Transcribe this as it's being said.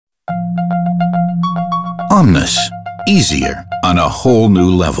OMNIS, easier on a whole new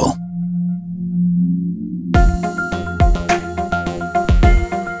level.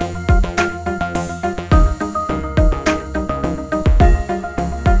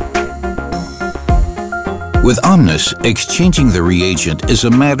 With OMNIS, exchanging the reagent is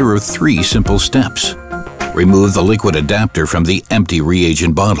a matter of 3 simple steps. Remove the liquid adapter from the empty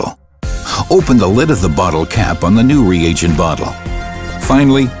reagent bottle. Open the lid of the bottle cap on the new reagent bottle.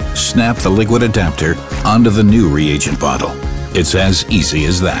 Finally, snap the liquid adapter onto the new reagent bottle. It's as easy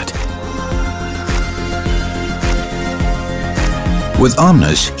as that. With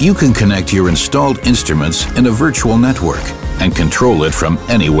OMNIS, you can connect your installed instruments in a virtual network and control it from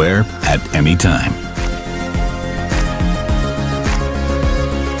anywhere at any time.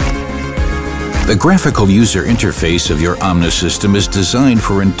 The graphical user interface of your OMNIS system is designed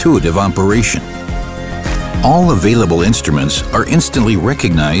for intuitive operation. All available instruments are instantly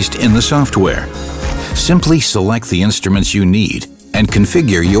recognized in the software. Simply select the instruments you need and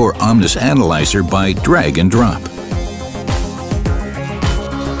configure your OMNIS analyzer by drag and drop.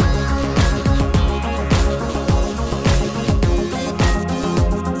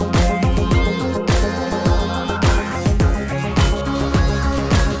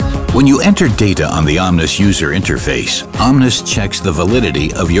 When you enter data on the OMNIS user interface, OMNIS checks the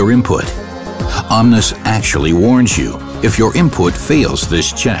validity of your input. OMNIS actually warns you if your input fails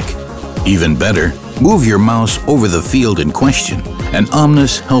this check. Even better, move your mouse over the field in question and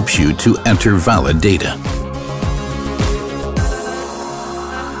OMNIS helps you to enter valid data.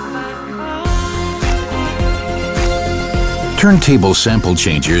 Turntable sample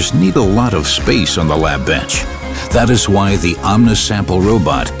changers need a lot of space on the lab bench. That is why the OMNIS sample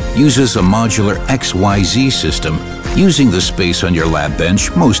robot uses a modular XYZ system, using the space on your lab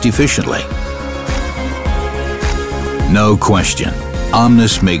bench most efficiently. No question,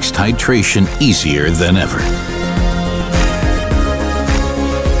 OMNIS makes titration easier than ever.